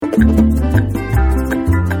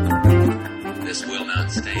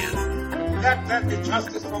demand for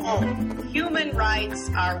justice for all. Human rights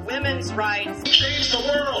are women's rights. Change the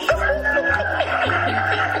world.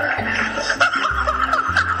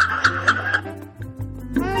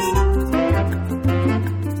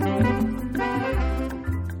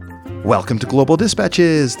 Welcome to Global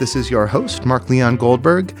Dispatches. This is your host, Mark Leon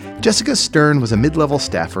Goldberg. Jessica Stern was a mid-level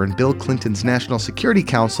staffer in Bill Clinton's National Security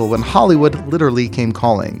Council when Hollywood literally came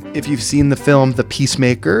calling. If you've seen the film The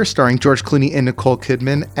Peacemaker, starring George Clooney and Nicole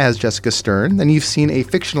Kidman as Jessica Stern, then you've seen a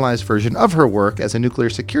fictionalized version of her work as a nuclear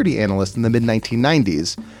security analyst in the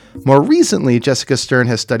mid-1990s. More recently, Jessica Stern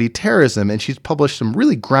has studied terrorism, and she's published some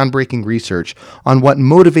really groundbreaking research on what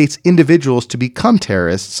motivates individuals to become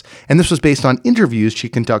terrorists, and this was based on interviews she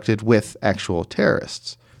conducted with actual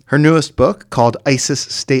terrorists. Her newest book, called ISIS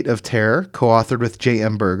State of Terror, co-authored with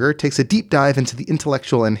J.M. Berger, takes a deep dive into the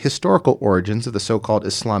intellectual and historical origins of the so-called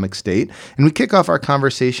Islamic State, and we kick off our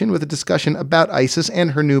conversation with a discussion about ISIS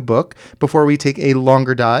and her new book before we take a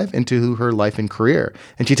longer dive into her life and career.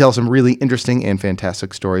 And she tells some really interesting and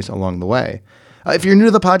fantastic stories along the way. If you're new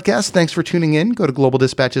to the podcast, thanks for tuning in. Go to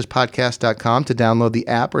globaldispatchespodcast.com to download the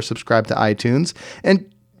app or subscribe to iTunes.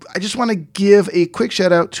 And I just want to give a quick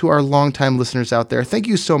shout out to our longtime listeners out there. Thank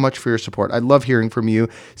you so much for your support. I love hearing from you.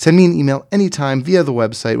 Send me an email anytime via the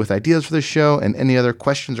website with ideas for the show and any other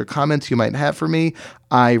questions or comments you might have for me.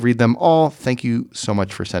 I read them all. Thank you so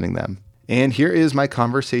much for sending them. And here is my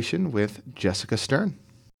conversation with Jessica Stern.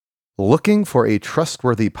 Looking for a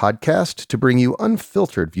trustworthy podcast to bring you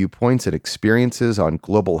unfiltered viewpoints and experiences on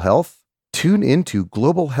global health? Tune into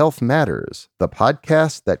Global Health Matters, the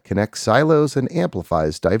podcast that connects silos and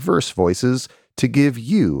amplifies diverse voices to give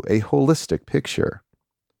you a holistic picture.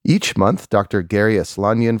 Each month, Dr. Gary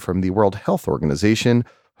Aslanyan from the World Health Organization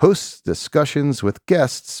hosts discussions with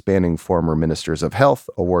guests spanning former ministers of health,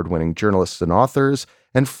 award-winning journalists and authors,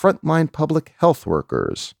 and frontline public health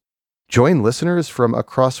workers. Join listeners from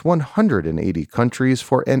across 180 countries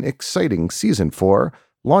for an exciting Season 4,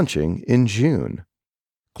 launching in June.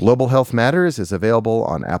 Global Health Matters is available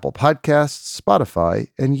on Apple Podcasts, Spotify,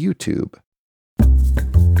 and YouTube.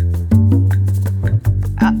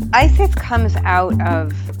 ISIS comes out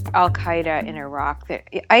of Al-Qaeda in Iraq.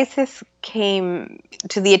 ISIS came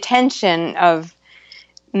to the attention of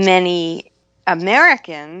many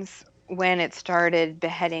Americans when it started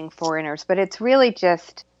beheading foreigners, but it's really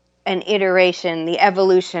just an iteration, the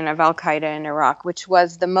evolution of Al-Qaeda in Iraq, which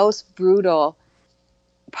was the most brutal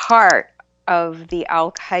part of the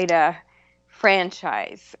Al-Qaeda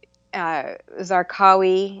franchise.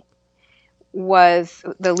 Zarqawi was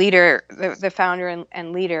the leader, the founder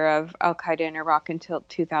and leader of Al-Qaeda in Iraq until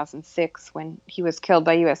 2006 when he was killed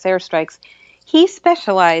by U.S. airstrikes. He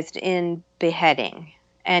specialized in beheading,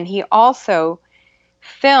 and he also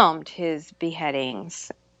filmed his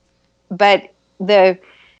beheadings. But the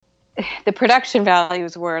production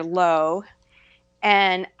values were low,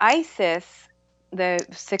 and ISIS, the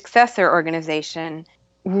successor organization,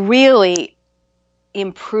 really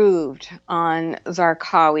improved on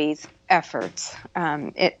Zarqawi's efforts.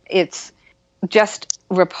 It's just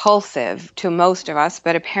repulsive to most of us,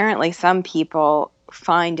 but apparently some people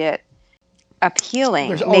find it appealing.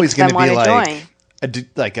 There's always going to be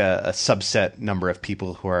like a subset number of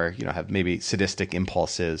people who are, have maybe sadistic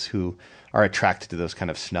impulses who are attracted to those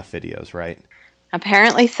kind of snuff videos, right?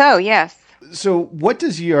 Apparently so, yes. So what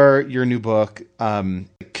does your new book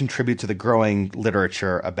contribute to the growing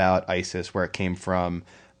literature about ISIS, where it came from,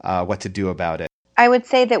 what to do about it? I would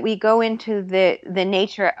say that we go into the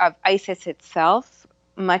nature of ISIS itself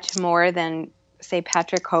much more than, say,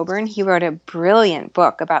 Patrick Cockburn. He wrote a brilliant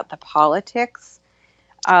book about the politics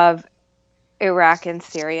of Iraq and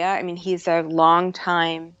Syria. I mean, he's a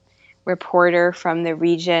longtime reporter from the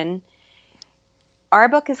region. Our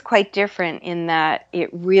book is quite different in that it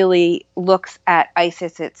really looks at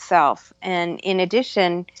ISIS itself. And in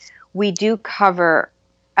addition, we do cover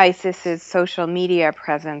ISIS's social media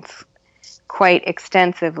presence quite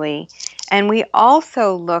extensively. And we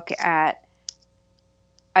also look at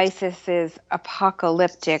ISIS's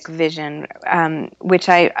apocalyptic vision, which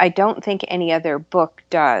I don't think any other book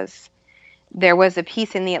does. There was a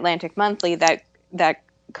piece in the Atlantic Monthly that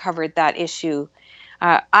covered that issue.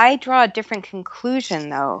 I draw a different conclusion,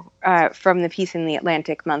 though, from the piece in the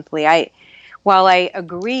Atlantic Monthly. While I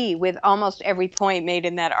agree with almost every point made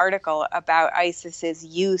in that article about ISIS's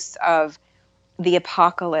use of the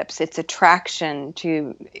apocalypse, its attraction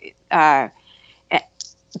to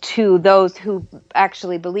those who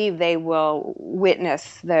actually believe they will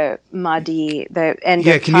witness the Mahdi, the end of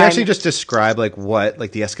time. Can you actually just describe what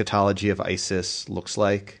the eschatology of ISIS looks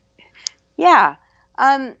like? Yeah.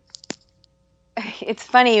 It's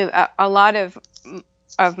funny, a lot of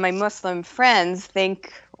of my Muslim friends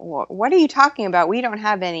think, what are you talking about? We don't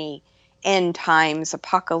have any end times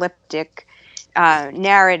apocalyptic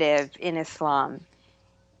narrative in Islam,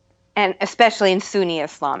 and especially in Sunni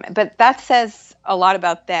Islam. But that says a lot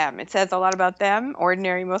about them. It says a lot about them,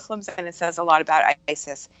 ordinary Muslims, and it says a lot about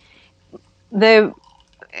ISIS. The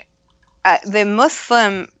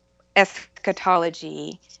Muslim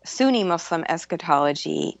eschatology, Sunni Muslim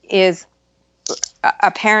eschatology, is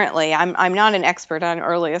apparently, I'm not an expert on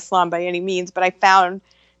early Islam by any means, but I found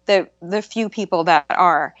the few people that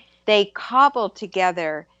are, they cobble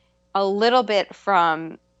together a little bit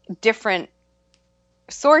from different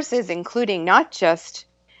sources, including not just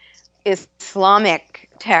Islamic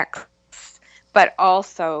texts, but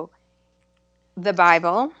also the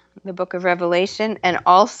Bible, the Book of Revelation, and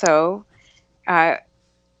also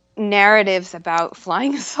narratives about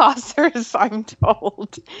flying saucers, I'm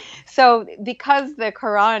told. So because the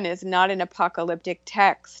Quran is not an apocalyptic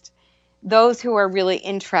text, those who are really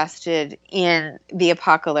interested in the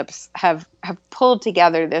apocalypse have pulled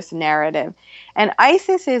together this narrative. And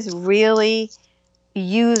ISIS is really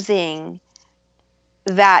using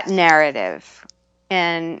that narrative.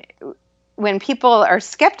 And when people are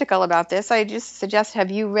skeptical about this, I just suggest,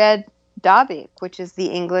 have you read Dabiq, which is the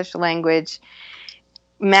English language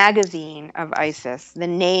magazine of ISIS? The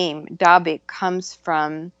name Dabiq comes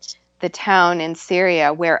from the town in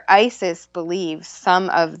Syria where ISIS believes some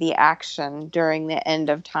of the action during the end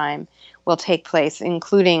of time will take place,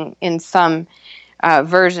 including in some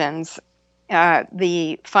versions,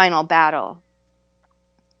 the final battle.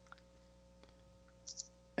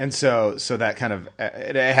 And so that kind of,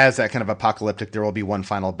 it has that kind of apocalyptic, there will be one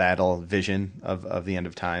final battle vision of the end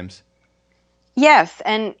of times. Yes,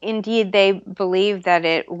 and indeed they believe that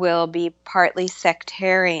it will be partly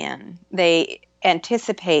sectarian. They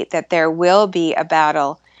anticipate that there will be a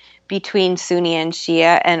battle between Sunni and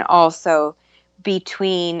Shia, and also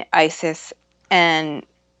between ISIS and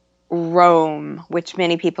Rome, which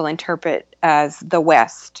many people interpret as the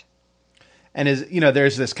West. And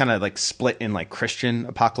there's this kind of like split in like Christian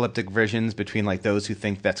apocalyptic visions between like those who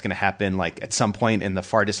think that's going to happen like at some point in the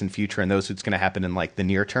far distant future and those who's going to happen in like the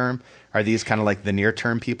near term. Are these kind of like the near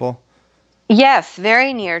term people? Yes,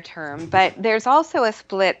 very near term. But there's also a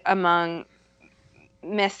split among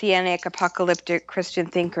messianic apocalyptic Christian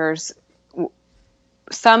thinkers.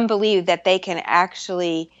 Some believe that they can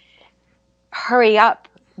actually hurry up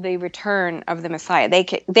the return of the Messiah.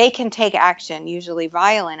 They can take action, usually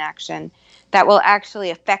violent action, that will actually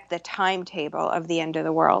affect the timetable of the end of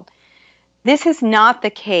the world. This is not the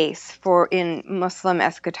case in Muslim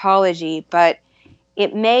eschatology, but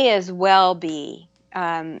it may as well be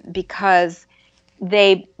because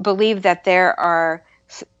they believe that there are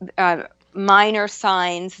minor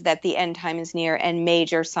signs that the end time is near and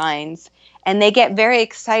major signs, and they get very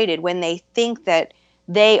excited when they think that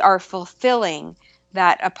they are fulfilling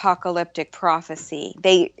that apocalyptic prophecy.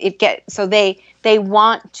 They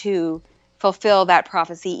want to fulfill that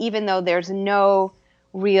prophecy, even though there's no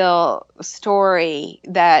real story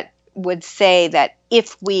that would say that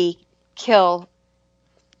if we kill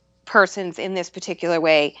persons in this particular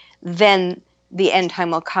way, then the end time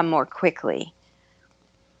will come more quickly,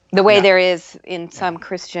 the way there is in some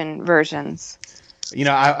Christian versions.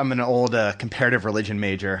 I'm an old comparative religion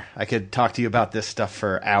major. I could talk to you about this stuff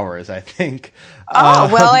for hours, I think.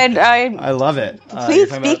 I love it. Please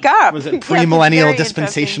speak up. Was it premillennial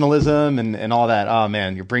dispensationalism and all that? Oh,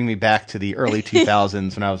 man, you're bringing me back to the early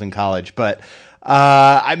 2000s when I was in college. But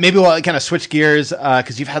maybe we'll kind of switch gears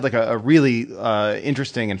because you've had like a really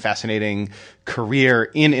interesting and fascinating career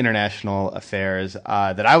in international affairs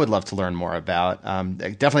that I would love to learn more about.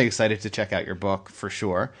 Definitely excited to check out your book for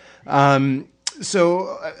sure.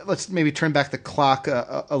 So let's maybe turn back the clock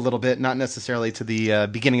a little bit, not necessarily to the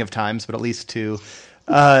beginning of times, but at least to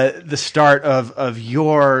the start of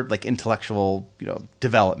your like intellectual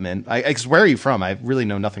development. Where are you from? I really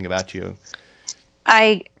know nothing about you.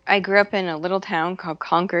 I grew up in a little town called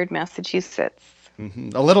Concord, Massachusetts.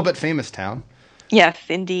 Mm-hmm. A little bit famous town. Yes,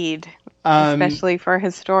 indeed, especially for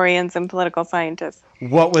historians and political scientists.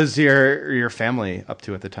 What was your family up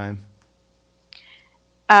to at the time?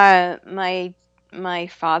 My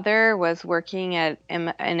father was working at an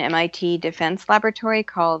MIT defense laboratory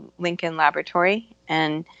called Lincoln Laboratory,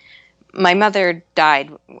 and my mother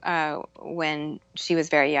died when she was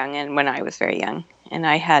very young and when I was very young, and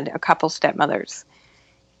I had a couple stepmothers.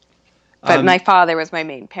 But my father was my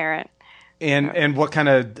main parent. And what kind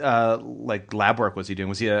of like lab work was he doing?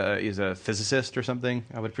 Was he he's a physicist or something,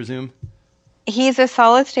 I would presume? He's a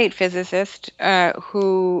solid state physicist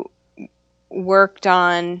who worked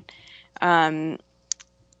on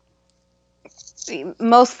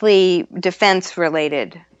mostly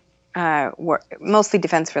defense-related work. Mostly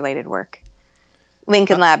defense-related work.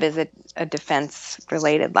 Lincoln Lab is a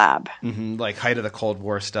defense-related lab. Mm-hmm, like height of the Cold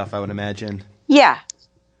War stuff, I would imagine. Yeah.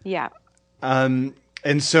 And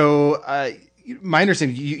so, my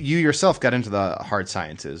understanding, you yourself got into the hard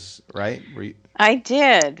sciences, right? I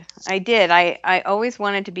did. I always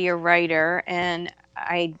wanted to be a writer, and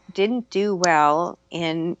I didn't do well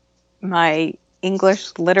in my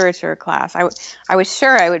English literature class. I was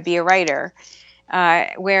sure I would be a writer,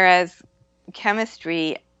 whereas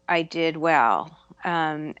chemistry I did well.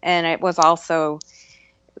 And it was also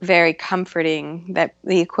very comforting that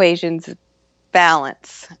the equations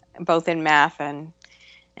balance both in math and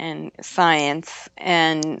science.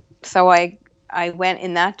 And so I went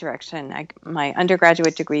in that direction. My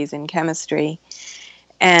undergraduate degree is in chemistry,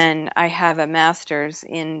 and I have a master's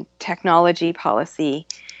in technology policy.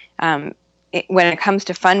 When it comes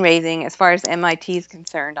to fundraising, as far as MIT is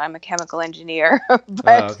concerned, I'm a chemical engineer.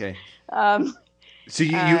 But, okay. So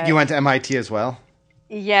you went to MIT as well?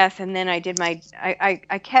 Yes, and then I did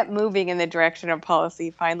I kept moving in the direction of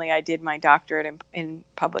policy. Finally, I did my doctorate in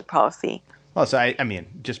public policy. Well, so I mean,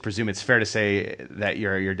 just presume it's fair to say that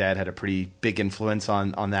your dad had a pretty big influence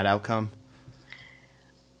on that outcome.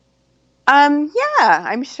 Yeah,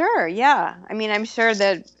 I'm sure. Yeah, I mean, I'm sure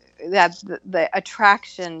that the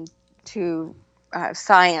attraction to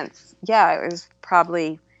science, yeah, it was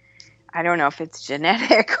probably, I don't know if it's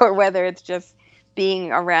genetic or whether it's just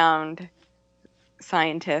being around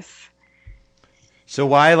scientists. So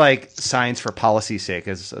why like science for policy's sake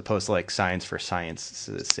as opposed to like science for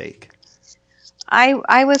science's sake?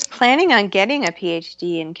 I was planning on getting a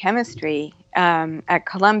PhD in chemistry at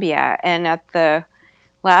Columbia, and at the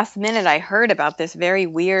last minute I heard about this very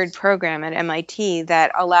weird program at MIT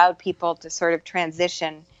that allowed people to sort of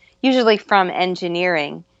transition, usually from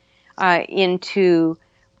engineering into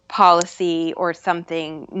policy or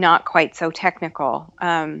something not quite so technical.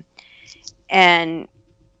 And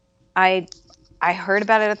I heard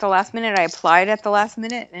about it at the last minute. I applied at the last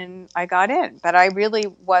minute, and I got in. But I really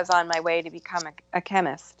was on my way to become a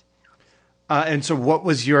chemist. And so, what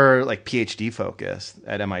was your like PhD focus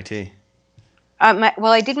at MIT?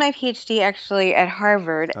 Well, I did my PhD actually at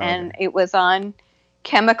Harvard, and it was on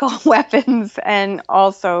chemical weapons and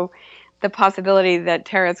also the possibility that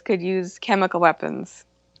terrorists could use chemical weapons.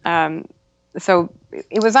 So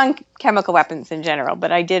it was on chemical weapons in general,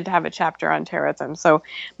 but I did have a chapter on terrorism. So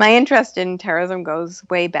my interest in terrorism goes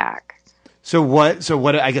way back. So what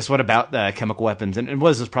about the chemical weapons? And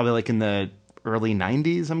was this probably like in the early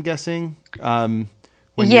 90s, I'm guessing, when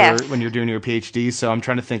you're doing your PhD? So I'm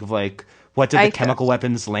trying to think of like, what did the chemical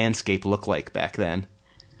weapons landscape look like back then?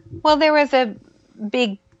 Well, there was a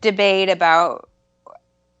big debate about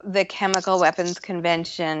the Chemical Weapons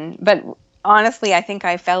Convention, but honestly, I think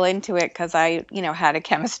I fell into it because I, had a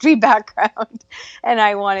chemistry background, and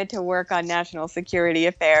I wanted to work on national security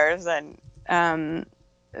affairs, and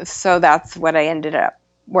so that's what I ended up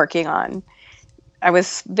working on. I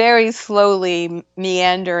was very slowly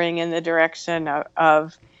meandering in the direction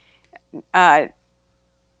of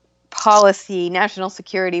policy, national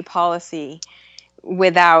security policy,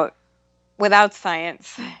 without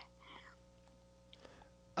science,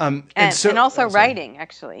 and also writing,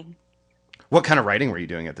 actually. What kind of writing were you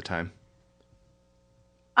doing at the time?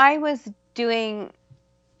 I was doing,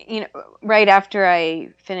 right after I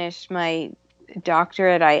finished my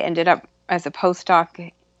doctorate, I ended up as a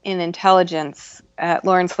postdoc in intelligence at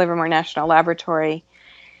Lawrence Livermore National Laboratory.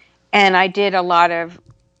 And I did a lot of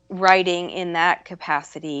writing in that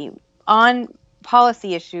capacity on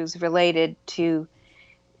policy issues related to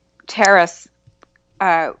terrorist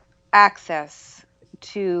access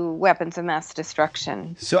to weapons of mass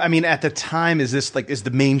destruction. So, I mean, at the time, is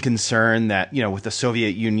the main concern that, with the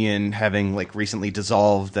Soviet Union having like recently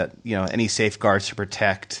dissolved, that, any safeguards to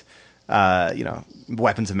protect,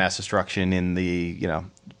 weapons of mass destruction in the,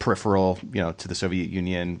 peripheral, to the Soviet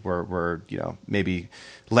Union were, maybe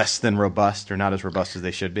less than robust or not as robust as they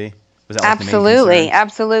should be? Was that like the main concern?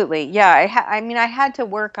 Absolutely. Yeah. I had to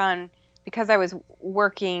work on, because I was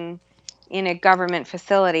working in a government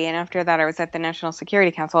facility, and after that I was at the National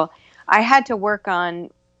Security Council, I had to work on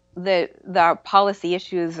the policy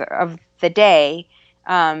issues of the day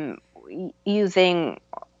using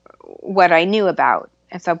what I knew about.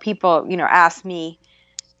 And so people, asked me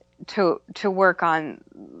to work on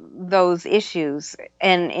those issues.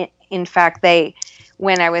 And in fact,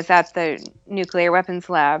 when I was at the nuclear weapons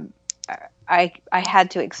lab, I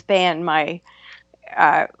had to expand my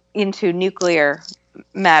into nuclear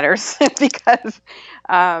matters because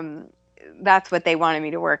that's what they wanted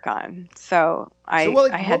me to work on. So I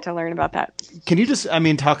had to learn about that. Can you just,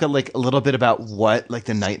 talk like a little bit about what like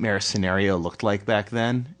the nightmare scenario looked like back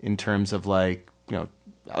then in terms of like,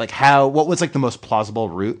 like what was like the most plausible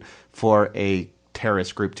route for a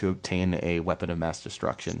terrorist group to obtain a weapon of mass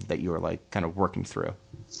destruction that you were like kind of working through?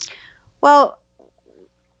 Well,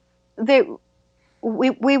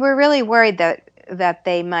 we were really worried that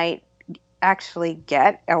they might actually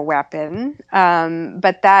get a weapon,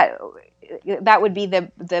 but that would be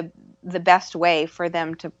the best way for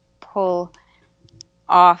them to pull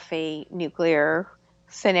off a nuclear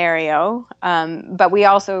scenario. But we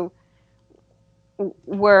also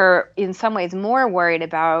were in some ways more worried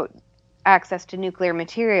about access to nuclear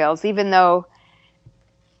materials, even though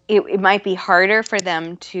it might be harder for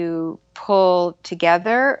them to pull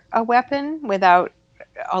together a weapon without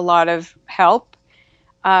a lot of help.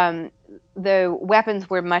 The weapons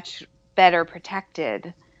were much better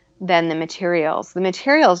protected than the materials. The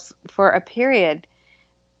materials for a period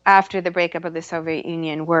after the breakup of the Soviet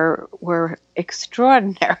Union were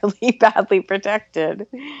extraordinarily badly protected.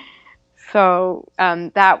 So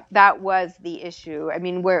that was the issue. I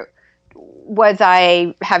mean, was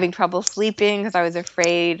I having trouble sleeping because I was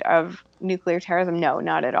afraid of nuclear terrorism? No,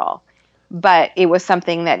 not at all. But it was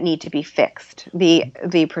something that needed to be fixed,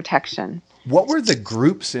 the protection. What were the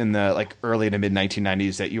groups in the like early to mid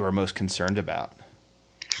 1990s that you were most concerned about?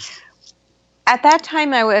 At that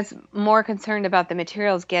time, I was more concerned about the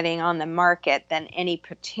materials getting on the market than any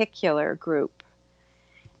particular group.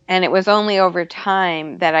 And it was only over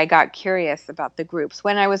time that I got curious about the groups.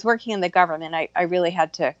 When I was working in the government, I really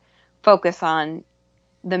had to focus on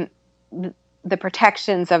the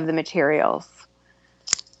protections of the materials.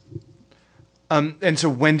 And so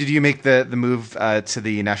when did you make the move to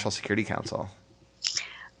the National Security Council?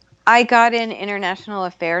 I got an international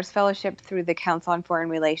affairs fellowship through the Council on Foreign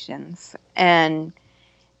Relations, and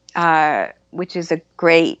which is a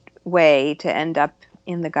great way to end up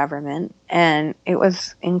in the government. And it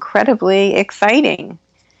was incredibly exciting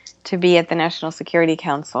to be at the National Security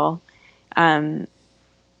Council. And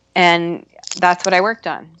that's what I worked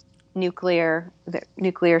on, nuclear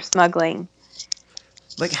smuggling.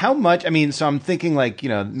 Like how much, so I'm thinking like,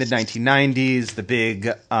 mid 1990s, the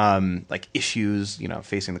big like issues,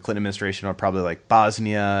 facing the Clinton administration are probably like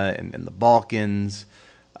Bosnia and the Balkans,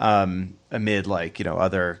 amid like,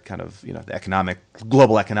 other kind of, the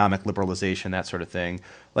global economic liberalization, that sort of thing.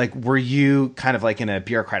 Like, were you kind of like in a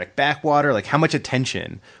bureaucratic backwater? Like how much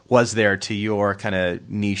attention was there to your kind of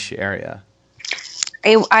niche area?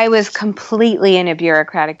 I was completely in a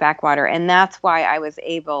bureaucratic backwater, and that's why I was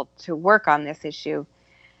able to work on this issue.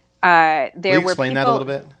 Will you explain that a little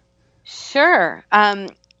bit? Sure.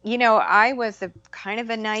 I was kind of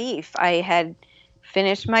a naif. I had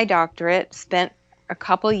finished my doctorate, spent a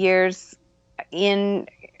couple years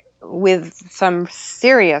with some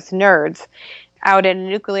serious nerds out in a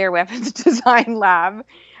nuclear weapons design lab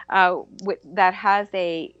that has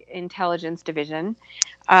a intelligence division.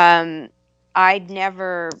 I'd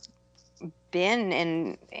never been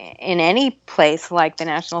in any place like the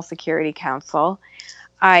National Security Council.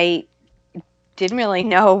 I didn't really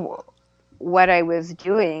know what I was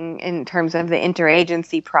doing in terms of the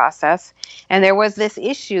interagency process. And there was this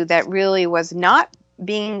issue that really was not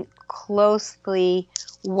being closely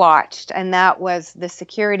watched, and that was the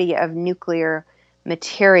security of nuclear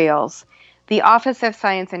materials. The Office of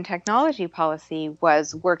Science and Technology Policy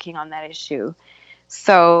was working on that issue.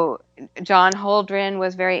 So John Holdren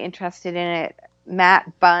was very interested in it.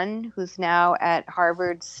 Matt Bunn, who's now at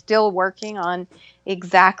Harvard, still working on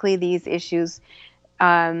exactly these issues.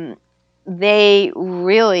 They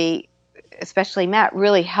really, especially Matt,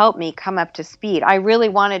 really helped me come up to speed. I really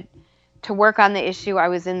wanted to work on the issue. I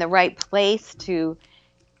was in the right place to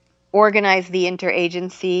organize the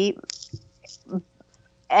interagency,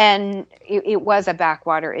 and it was a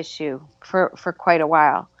backwater issue for quite a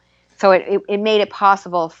while. So it made it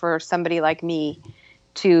possible for somebody like me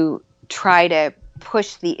to try to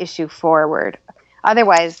push the issue forward.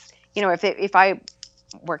 Otherwise, if I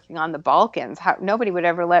working on the Balkans, nobody would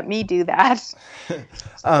ever let me do that.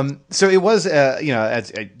 So it was,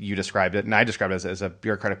 as you described it, and I described it as a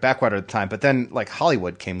bureaucratic backwater at the time, but then like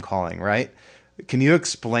Hollywood came calling, right? Can you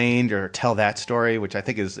explain or tell that story, which I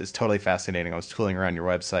think is totally fascinating? I was tooling around your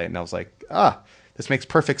website and I was like, this makes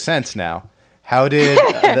perfect sense now. How did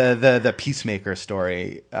the Peacemaker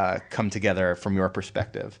story come together from your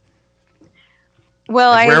perspective?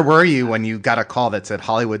 Well, like, where were you when you got a call that said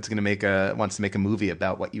Hollywood's wants to make a movie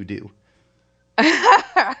about what you do?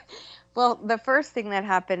 Well, the first thing that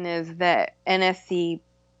happened is that NSC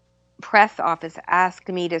press office asked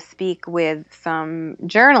me to speak with some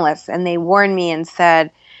journalists, and they warned me and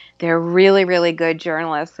said they're really, really good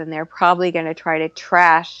journalists, and they're probably going to try to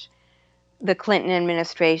trash the Clinton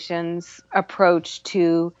administration's approach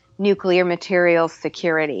to nuclear materials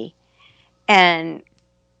security. And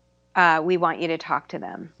we want you to talk to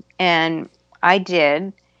them. And I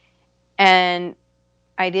did. And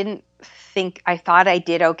I thought I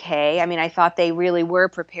did okay. I mean, I thought they really were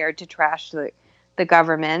prepared to trash the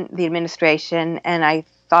government, the administration, and I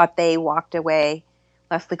thought they walked away,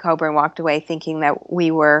 Leslie Coburn walked away thinking that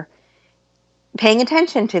we were paying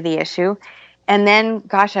attention to the issue. And then,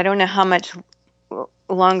 gosh, I don't know how much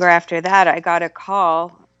longer after that, I got a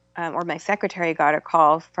call, or my secretary got a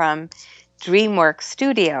call from DreamWorks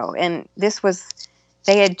Studio, and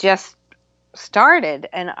they had just started,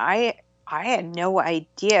 and I had no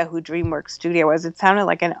idea who DreamWorks Studio was. It sounded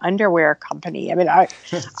like an underwear company. I mean,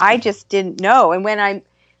 I just didn't know. And when I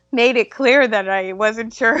made it clear that I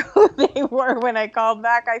wasn't sure who they were when I called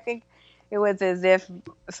back, I think it was as if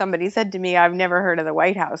somebody said to me, I've never heard of the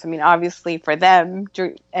White House. I mean, obviously for them,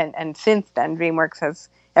 and since then, DreamWorks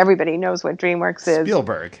everybody knows what DreamWorks is.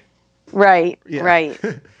 Spielberg. Right, Yeah. right.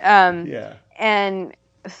 Yeah. And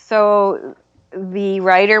so the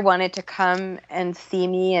writer wanted to come and see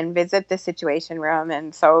me and visit the Situation Room.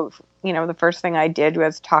 And so, the first thing I did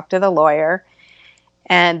was talk to the lawyer.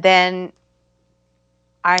 And then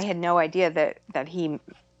I had no idea that he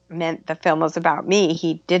meant the film was about me.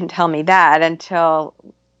 He didn't tell me that until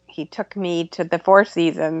he took me to the Four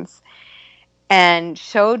Seasons and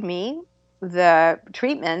showed me the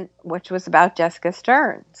treatment, which was about Jessica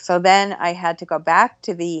Stern. So then I had to go back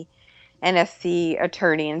to the NSC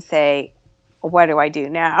attorney and say, what do I do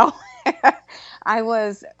now? I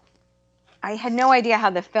had no idea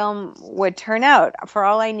how the film would turn out. For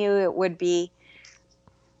all I knew, it would be,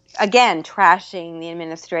 again, trashing the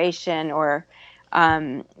administration, or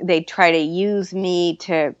they'd try to use me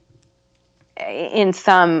in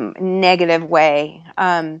some negative way.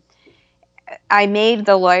 I made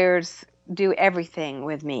the lawyers do everything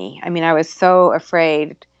with me. I mean, I was so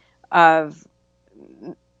afraid of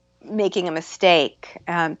making a mistake.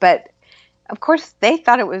 But of course, they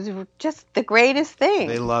thought it was just the greatest thing.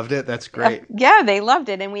 They loved it. That's great. Yeah, they loved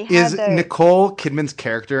it. And we had Is Nicole Kidman's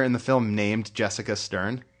character in the film named Jessica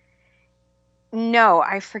Stern? No,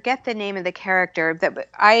 I forget the name of the character. But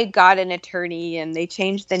I got an attorney, and they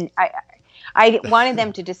changed I wanted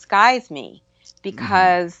them to disguise me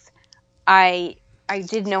because I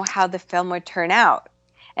didn't know how the film would turn out.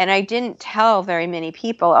 And I didn't tell very many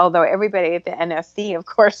people, although everybody at the NSC, of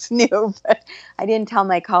course, knew. But I didn't tell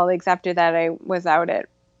my colleagues. After that, I was out at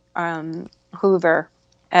Hoover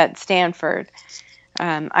at Stanford.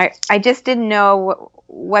 I just didn't know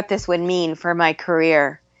what this would mean for my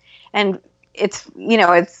career. And it's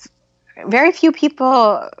very few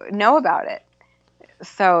people know about it.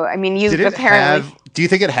 So, I mean, do you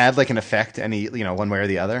think it had like an effect one way or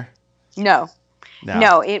the other? No.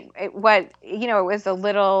 It was a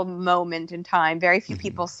little moment in time. Very few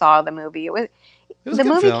people saw the movie. The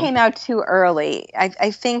movie came out too early.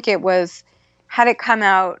 I think had it come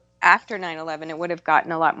out after 9/11, it would have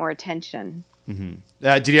gotten a lot more attention. Mm-hmm.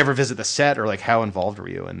 Did you ever visit the set, or like how involved were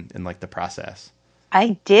you in like the process?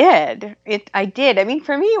 I did. I did. I mean,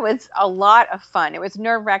 for me, it was a lot of fun. It was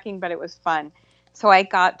nerve-wracking, but it was fun. So I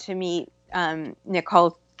got to meet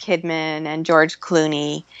Nicole Kidman and George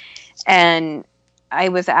Clooney, and I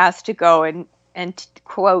was asked to go and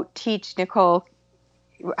quote teach Nicole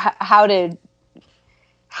how to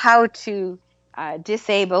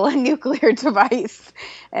disable a nuclear device,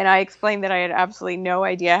 and I explained that I had absolutely no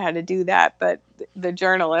idea how to do that, but the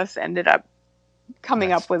journalist ended up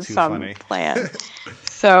coming up with some plan.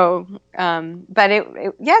 So, but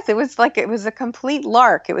it was a complete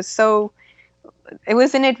lark. It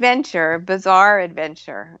was an adventure, a bizarre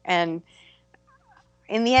adventure, and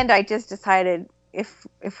in the end, I just decided,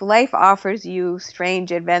 if life offers you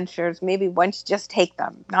strange adventures, maybe once just take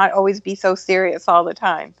them, not always be so serious all the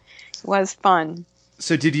time. It was fun.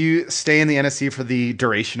 So did you stay in the NSC for the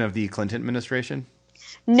duration of the Clinton administration?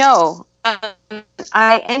 No.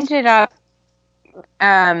 I ended up,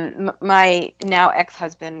 my now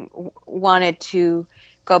ex-husband wanted to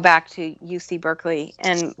go back to UC Berkeley,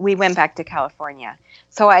 and we went back to California.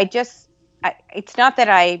 So it's not that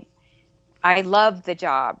I loved the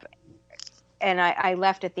job, and I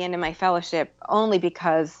left at the end of my fellowship only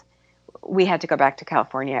because we had to go back to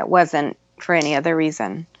California. It wasn't for any other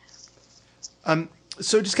reason.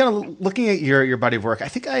 So just kind of looking at your body of work, I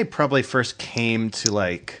think I probably first came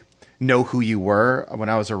to know who you were when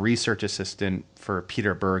I was a research assistant for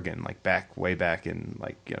Peter Bergen, way back in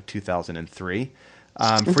 2003.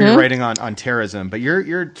 for your writing on terrorism. But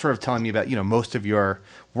you're sort of telling me about, most of your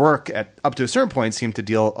work up to a certain point seemed to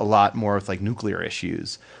deal a lot more with like nuclear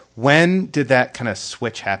issues. When did that kind of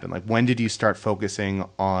switch happen? Like, when did you start focusing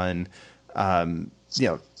on,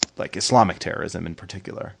 like Islamic terrorism in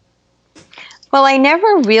particular? Well, I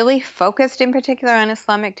never really focused in particular on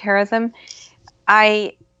Islamic terrorism.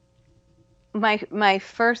 My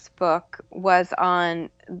first book was on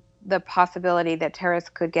the possibility that terrorists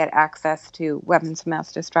could get access to weapons of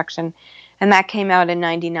mass destruction, and that came out in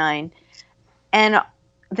 '99. And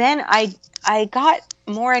then I got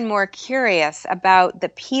more and more curious about the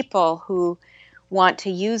people who want to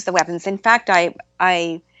use the weapons. In fact,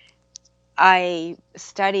 I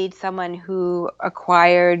studied someone who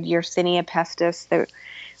acquired Yersinia pestis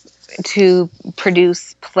to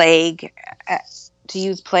produce plague, to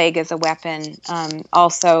use plague as a weapon.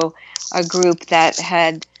 Also, a group that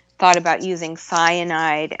had thought about using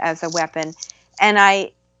cyanide as a weapon. And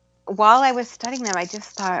while I was studying them, I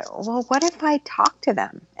just thought, well, what if I talk to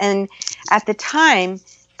them? And at the time,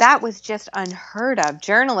 that was just unheard of.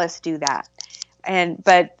 Journalists do that.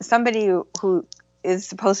 But somebody who is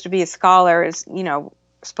supposed to be a scholar is,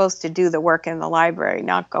 supposed to do the work in the library,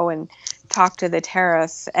 not go and talk to the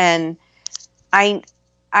terrorists. And I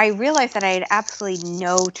realized that I had absolutely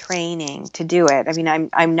no training to do it. I mean,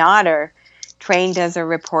 I'm not trained as a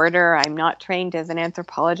reporter. I'm not trained as an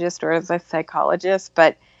anthropologist or as a psychologist.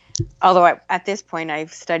 But although at this point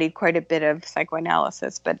I've studied quite a bit of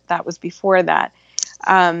psychoanalysis, but that was before that.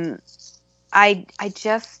 I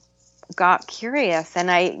just got curious,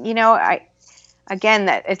 and again,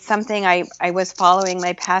 that it's something I was following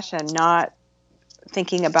my passion, not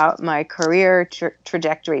thinking about my career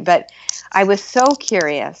trajectory. But I was so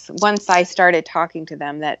curious once I started talking to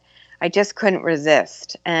them that I just couldn't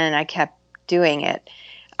resist, and I kept doing it.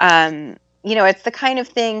 It's the kind of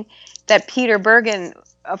thing that Peter Bergen,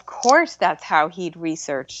 of course, that's how he'd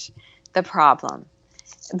research the problem.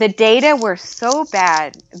 The data were so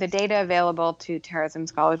bad, the data available to terrorism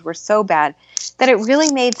scholars were so bad that it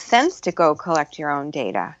really made sense to go collect your own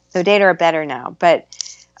data. The data are better now, but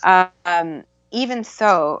even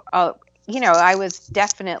so, I was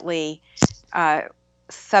definitely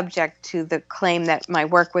subject to the claim that my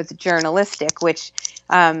work was journalistic, which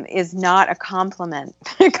is not a compliment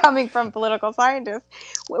coming from political scientists,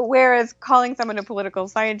 whereas calling someone a political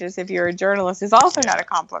scientist if you're a journalist is also not a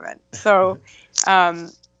compliment. So, so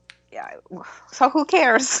who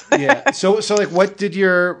cares? Yeah. So like, what did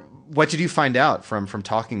you find out from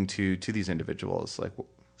talking to these individuals? Like, what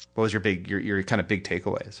was your kind of big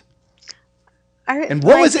takeaways? And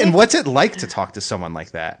what's it like to talk to someone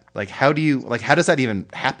like that? Like, how does that even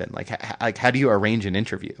happen? Like how do you arrange an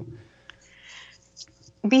interview?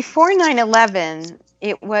 Before 9/11,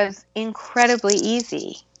 it was incredibly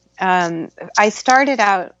easy. I started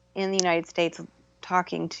out in the United States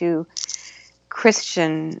talking to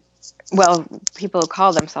people who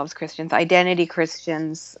call themselves Christians, identity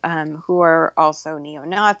Christians, who are also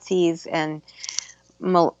neo-Nazis and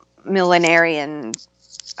millenarian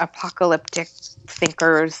apocalyptic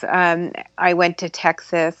thinkers. I went to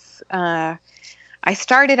Texas. I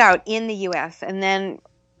started out in the U.S. and then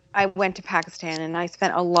I went to Pakistan, and I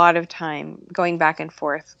spent a lot of time going back and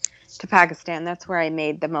forth to Pakistan. That's where I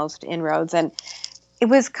made the most inroads, and it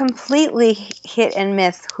was completely hit and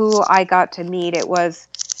miss who I got to meet. It was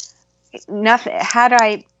nothing.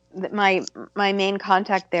 My main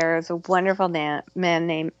contact there is a wonderful man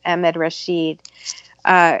named Ahmed Rashid.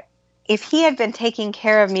 If he had been taking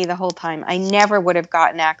care of me the whole time, I never would have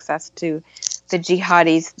gotten access to the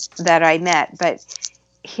jihadis that I met. But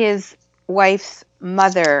his wife's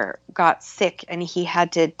mother got sick, and he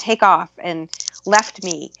had to take off and left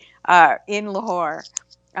me in Lahore,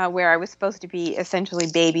 where I was supposed to be essentially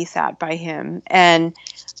babysat by him. And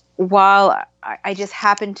while I just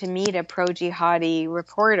happened to meet a pro-jihadi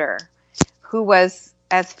reporter who was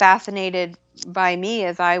as fascinated by me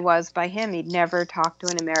as I was by him. He'd never talked to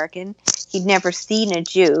an American. He'd never seen a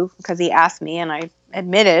Jew, because he asked me, and I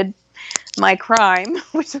admitted my crime,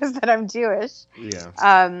 which was that I'm Jewish. Yeah.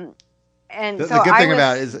 And the good thing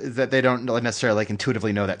about it is that they don't necessarily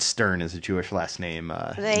intuitively know that Stern is a Jewish last name.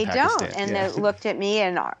 They don't, and they looked at me,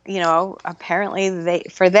 and apparently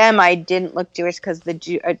for them I didn't look Jewish because a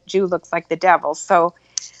Jew looks like the devil. So,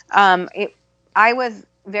 I was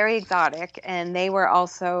very exotic, and they were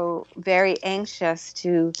also very anxious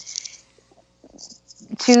to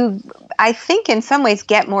I think in some ways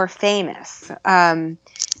get more famous.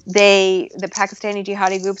 The Pakistani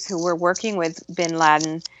jihadi groups who were working with bin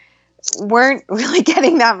Laden weren't really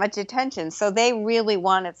getting that much attention. So they really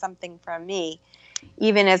wanted something from me,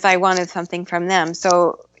 even as I wanted something from them.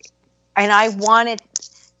 So I wanted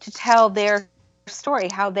to tell their story,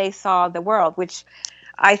 how they saw the world, which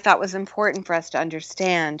I thought was important for us to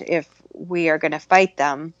understand if we are going to fight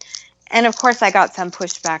them. And of course, I got some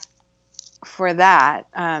pushback for that,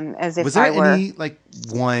 as if Was there I were. any like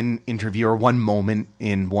one interview or one moment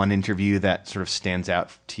in one interview that sort of stands out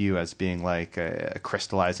to you as being like a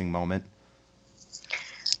crystallizing moment?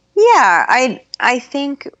 Yeah, I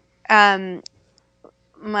think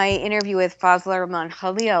my interview with Fazl Rahman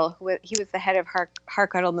Khalil, he was the head of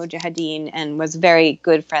Harkat al-Mujahideen and was very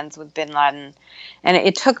good friends with bin Laden. And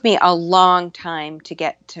it took me a long time to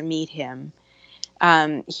get to meet him.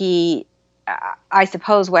 I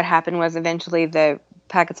suppose what happened was eventually the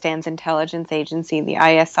Pakistan's intelligence agency, the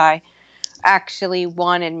ISI, actually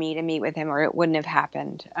wanted me to meet with him, or it wouldn't have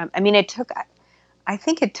happened. I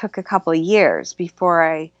think it took a couple of years before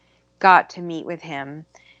I got to meet with him.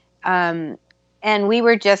 And we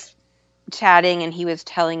were just chatting, and he was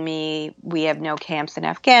telling me we have no camps in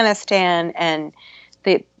Afghanistan, and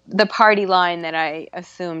the party line that I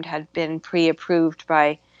assumed had been pre-approved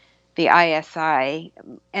by the ISI.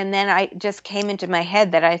 And then I just came into my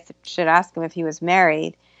head that I should ask him if he was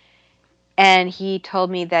married. And he told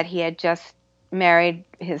me that he had just married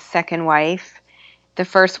his second wife. The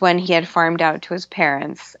first one he had farmed out to his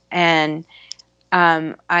parents. And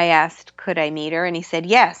I asked, could I meet her? And he said,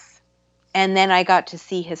 yes. And then I got to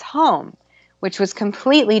see his home, which was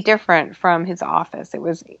completely different from his office.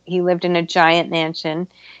 He lived in a giant mansion.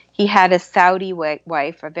 He had a Saudi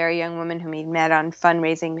wife, a very young woman whom he'd met on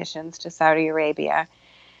fundraising missions to Saudi Arabia.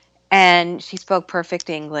 And she spoke perfect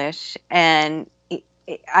English. And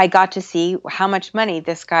I got to see how much money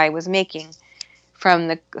this guy was making from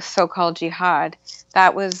the so-called jihad.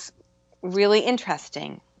 That was really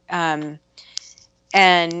interesting. And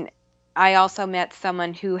I also met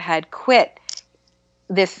someone who had quit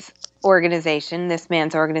this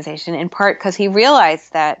man's organization, in part because he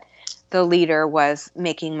realized that the leader was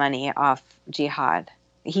making money off jihad.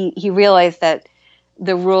 He realized that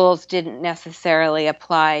the rules didn't necessarily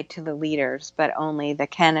apply to the leaders, but only the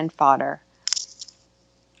cannon fodder.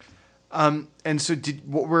 And so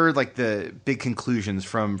what were like the big conclusions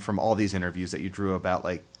from all these interviews that you drew about,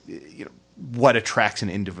 like, you know, what attracts an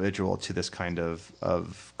individual to this kind of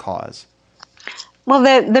cause? Well,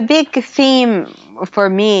 the big theme for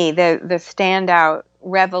me, the standout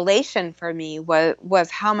revelation for me was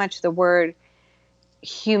how much the word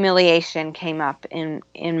humiliation came up in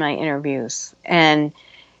my interviews. And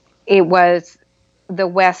it was, the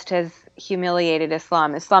West has humiliated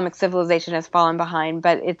Islam. Islamic civilization has fallen behind,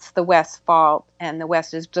 but it's the West's fault, and the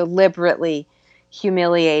West is deliberately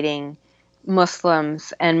humiliating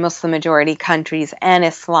Muslims and Muslim majority countries and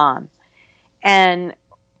Islam. And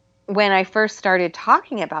when I first started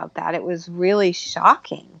talking about that, it was really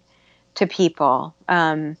shocking to people.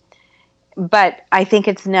 But I think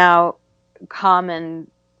it's now common,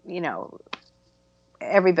 you know,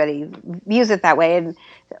 everybody views it that way. And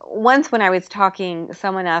once when I was talking,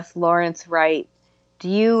 someone asked Lawrence Wright, do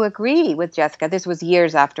you agree with Jessica? This was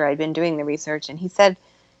years after I'd been doing the research. And he said,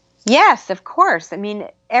 yes, of course. I mean,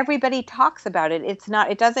 everybody talks about it.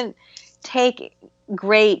 It doesn't take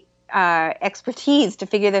great expertise to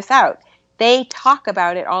figure this out. They talk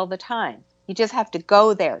about it all the time. You just have to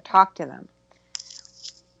go there, talk to them.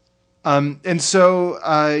 And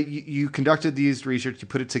so you conducted these research, you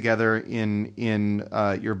put it together in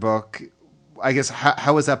your book. I guess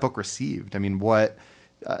how was that book received? I mean, what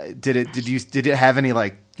did it have any,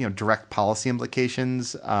 like, you know, direct policy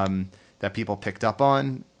implications that people picked up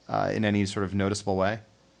on in any sort of noticeable way?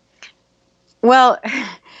 Well,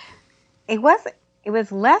 it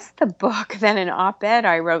was less the book than an op-ed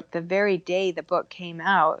I wrote the very day the book came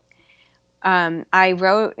out. I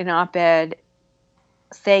wrote an op-ed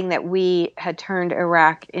saying that we had turned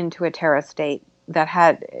Iraq into a terrorist state, that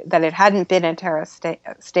it hadn't been a terrorist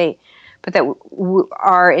state, but that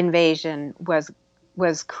our invasion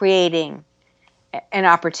was creating an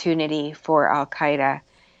opportunity for Al-Qaeda.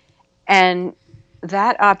 And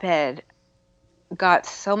that op-ed got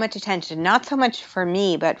so much attention, not so much for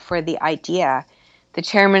me, but for the idea. The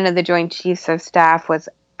chairman of the Joint Chiefs of Staff was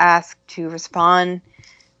asked to respond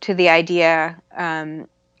to the idea.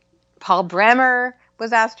 Paul Bremer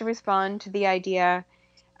was asked to respond to the idea.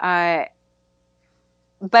 But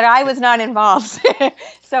I was not involved.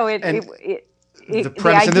 So the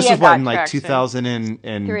premise, and this was what, in like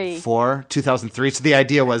 2004, 2003. So the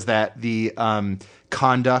idea was that the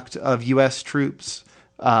conduct of U.S. troops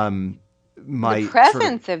might, the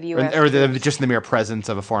presence of U.S. troops, just the mere presence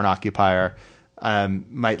of a foreign occupier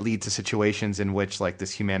might lead to situations in which, like,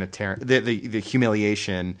 this humanitarian, the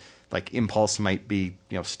humiliation, like, impulse might be,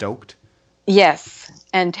 you know, stoked. Yes,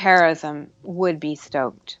 and terrorism would be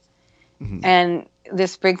stoked. Mhm. And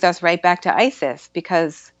this brings us right back to ISIS,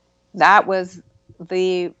 because that was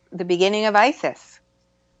the beginning of ISIS.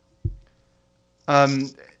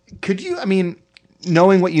 Could you, I mean,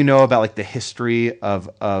 knowing what you know about like the history of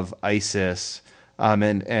ISIS,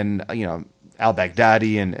 and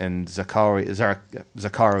al-Baghdadi and Zakawi,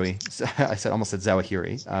 I said almost said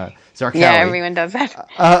Zawahiri, Yeah, Zarqawi. everyone does that.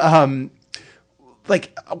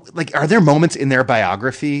 Like are there moments in their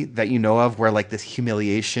biography that you know of where like this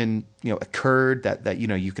humiliation occurred that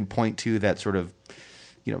you can point to that sort of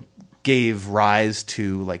gave rise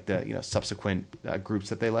to like the subsequent groups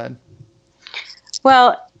that they led?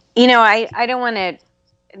 Well, I don't want to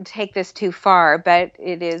take this too far, but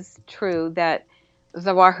it is true that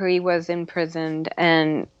Zawahiri was imprisoned,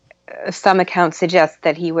 and some accounts suggest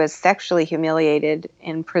that he was sexually humiliated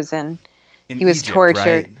in prison. In He was Egypt, tortured.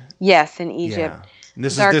 right? Yes, in Egypt. Yeah. And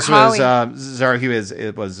this was Zarqawi.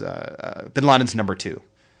 It was Bin Laden's number two.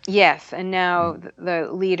 Yes, and now the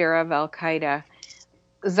leader of Al Qaeda.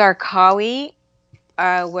 Zarqawi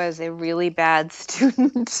was a really bad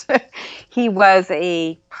student. He was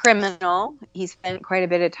a criminal. He spent quite a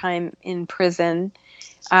bit of time in prison.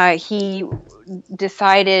 He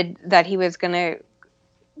decided that he was going to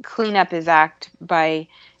clean up his act by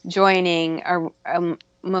joining a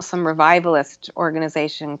Muslim revivalist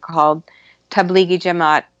organization called Tablighi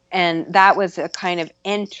Jamaat, and that was a kind of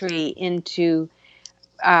entry into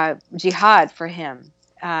jihad for him.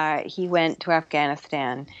 He went to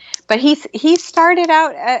Afghanistan, but he started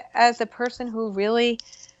out as a person who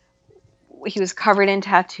he was covered in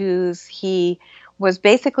tattoos. He was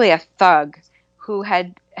basically a thug who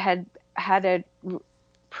had a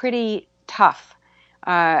pretty tough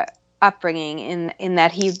upbringing in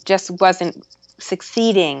that he just wasn't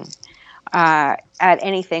succeeding at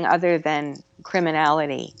anything other than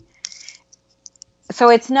criminality. So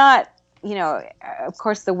it's not, of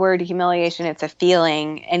course, the word humiliation, it's a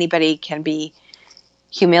feeling. Anybody can be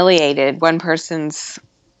humiliated. One person's,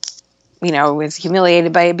 was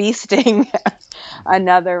humiliated by a bee sting.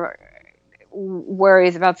 Another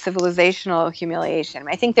worries about civilizational humiliation.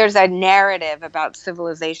 I think there's a narrative about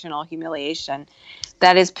civilizational humiliation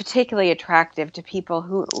that is particularly attractive to people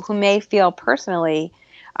who may feel personally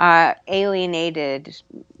alienated,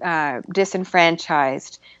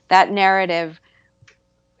 disenfranchised. That narrative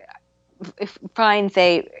finds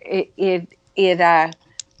it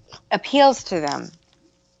appeals to them.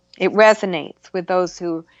 It resonates with those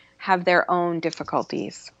who have their own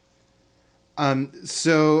difficulties.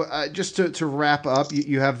 So just to wrap up,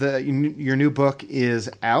 you have your new book is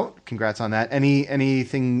out. Congrats on that.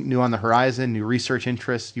 Anything new on the horizon? New research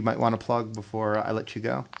interests you might want to plug before I let you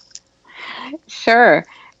go? Sure.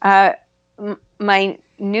 My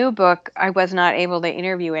new book, I was not able to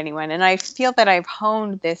interview anyone, and I feel that I've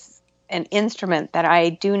honed an instrument that I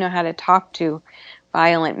do know how to talk to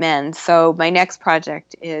violent men. So my next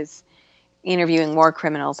project is interviewing war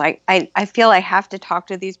criminals. I feel I have to talk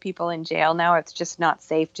to these people in jail now. It's just not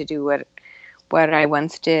safe to do what I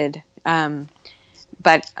once did.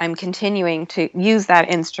 But I'm continuing to use that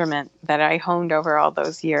instrument that I honed over all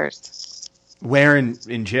those years. Where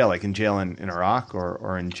in jail? Like in jail in Iraq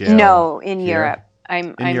or in jail? No, in here? Europe.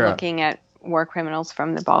 I'm Europe. looking at war criminals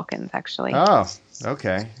from the Balkans, actually. Oh,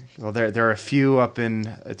 okay. Well, there are a few up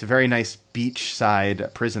it's a very nice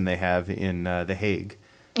beachside prison they have in The Hague.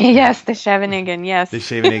 Yes, the Scheveningen, yes. The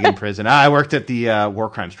Scheveningen prison. I worked at the War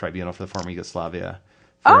Crimes Tribunal for the former Yugoslavia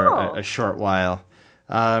for a short while.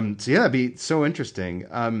 So yeah, that'd be so interesting.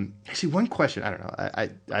 Actually, one question. I don't know.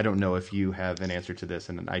 I don't know if you have an answer to this,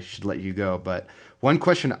 and I should let you go. But one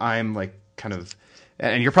question I'm like kind of,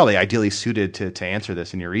 and you're probably ideally suited to answer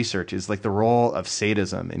this in your research, is like the role of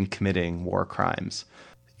sadism in committing war crimes.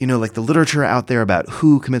 Like the literature out there about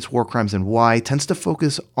who commits war crimes and why tends to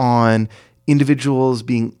focus on individuals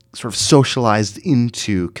being sort of socialized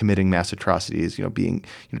into committing mass atrocities, being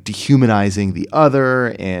dehumanizing the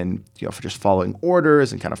other and for just following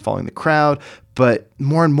orders and kind of following the crowd. But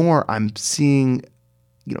more and more, I'm seeing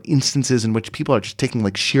instances in which people are just taking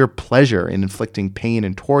like sheer pleasure in inflicting pain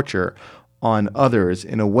and torture on others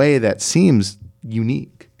in a way that seems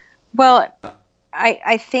unique. Well,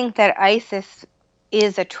 I think that ISIS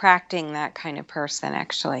is attracting that kind of person,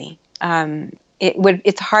 actually.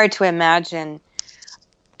 It's hard to imagine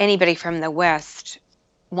anybody from the West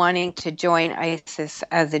wanting to join ISIS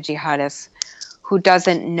as a jihadist who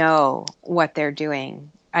doesn't know what they're doing.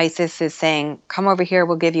 ISIS is saying, come over here,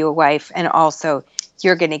 we'll give you a wife, and also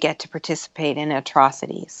you're going to get to participate in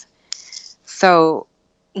atrocities. So,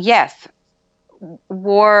 yes,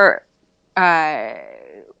 war,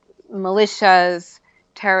 militias,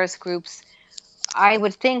 terrorist groups I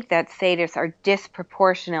would think that sadists are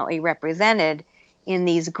disproportionately represented in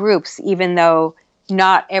these groups, even though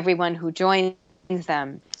not everyone who joins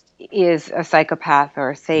them is a psychopath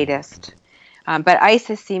or a sadist. But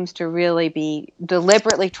ISIS seems to really be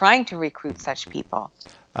deliberately trying to recruit such people.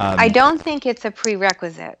 I don't think it's a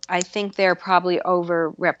prerequisite. I think they're probably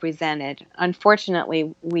overrepresented.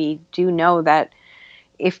 Unfortunately, we do know that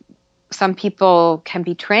if some people can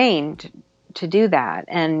be trained to do that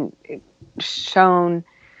and shown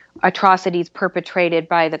atrocities perpetrated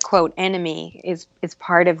by the quote enemy is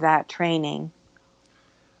part of that training.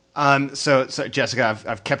 So Jessica,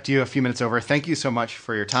 I've kept you a few minutes over. Thank you so much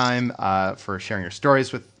for your time, for sharing your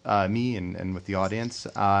stories with me and with the audience.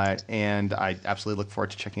 And I absolutely look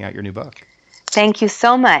forward to checking out your new book. Thank you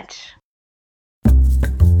so much.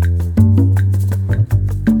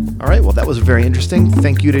 All right, well, that was very interesting.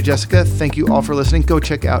 Thank you to Jessica. Thank you all for listening. Go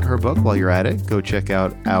check out her book while you're at it. Go check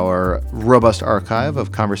out our robust archive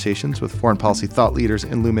of conversations with foreign policy thought leaders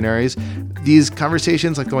and luminaries. These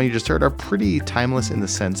conversations, like the one you just heard, are pretty timeless in the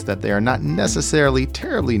sense that they are not necessarily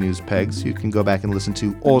terribly news pegs. You can go back and listen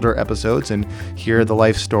to older episodes and hear the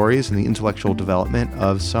life stories and the intellectual development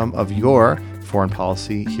of some of your foreign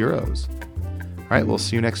policy heroes. All right, we'll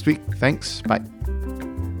see you next week. Thanks. Bye.